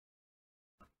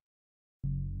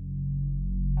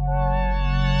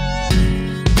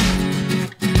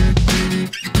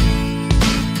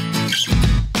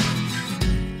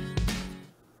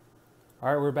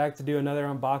Alright, we're back to do another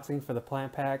unboxing for the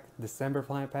PlantPak, December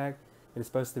PlantPak. It is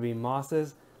supposed to be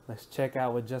mosses. Let's check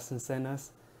out what Justin sent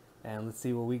us and let's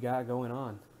see what we got going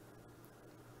on.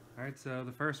 Alright, so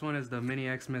the first one is the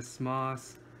mini Xmas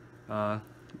moss. About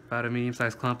a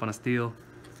medium-sized clump on a steel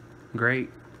grate.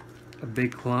 A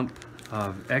big clump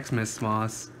of Xmas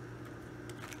moss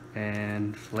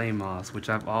and flame moss, which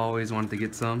I've always wanted to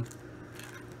get some.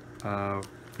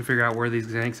 We figure out where these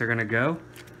tanks are going to go.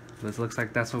 This looks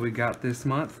like that's what we got this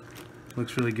month.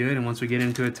 Looks really good, and once we get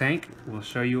into a tank, we'll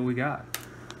show you what we got.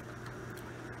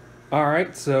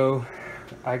 Alright, so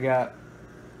I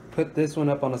put this one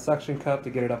up on a suction cup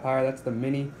to get it up higher. That's the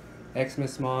mini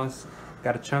Xmas moss.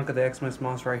 Got a chunk of the Xmas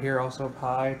moss right here also up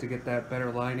high to get that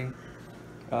better lighting.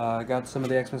 I got some of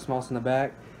the Xmas moss in the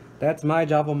back. That's my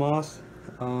Java moss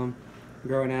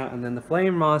growing out, and then the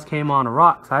flame moss came on a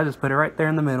rock, so I just put it right there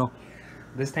in the middle.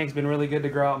 This tank's been really good to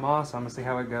grow out moss, so I'm gonna see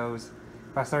how it goes.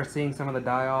 If I start seeing some of the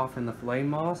die off in the flame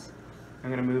moss, I'm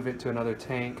gonna move it to another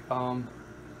tank.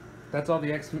 That's all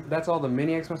the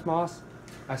mini Xmas moss.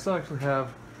 I still actually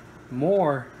have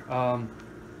more of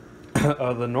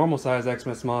the normal size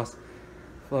Xmas moss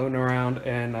floating around,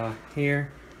 and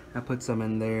here I put some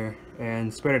in there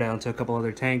and spread it out to a couple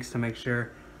other tanks to make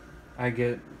sure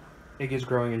it gets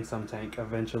growing in some tank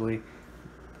eventually.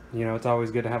 You know, it's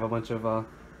always good to have a bunch of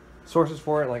sources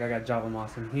for it. Like I got Java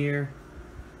moss in here,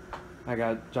 I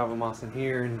got Java moss in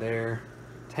here and there,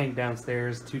 tank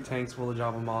downstairs, 2 tanks full of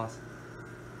Java moss.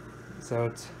 So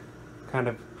it's kind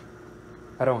of,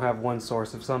 I don't have one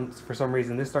source. If for some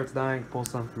reason this starts dying, pull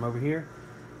some from over here.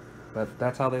 But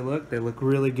that's how they look. They look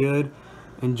really good.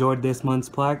 Enjoyed this month's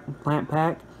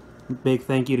PlantPak. Big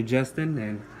thank you to Justin,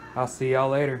 and I'll see y'all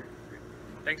later.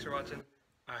 Thanks for watching.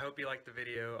 I hope you liked the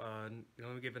video.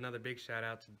 Let me give another big shout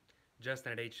out to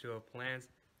Justin at H2O Plants.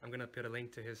 I'm going to put a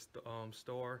link to his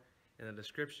store in the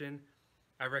description.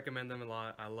 I recommend them a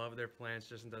lot. I love their plants.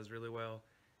 Justin does really well.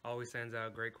 Always sends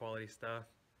out great quality stuff.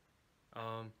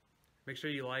 Make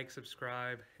sure you like,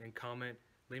 subscribe, and comment.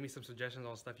 Leave me some suggestions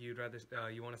on stuff you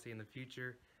want to see in the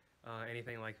future,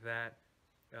 anything like that.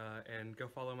 And go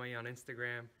follow me on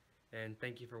Instagram. And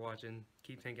thank you for watching.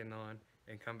 Keep tanking on,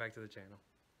 and come back to the channel.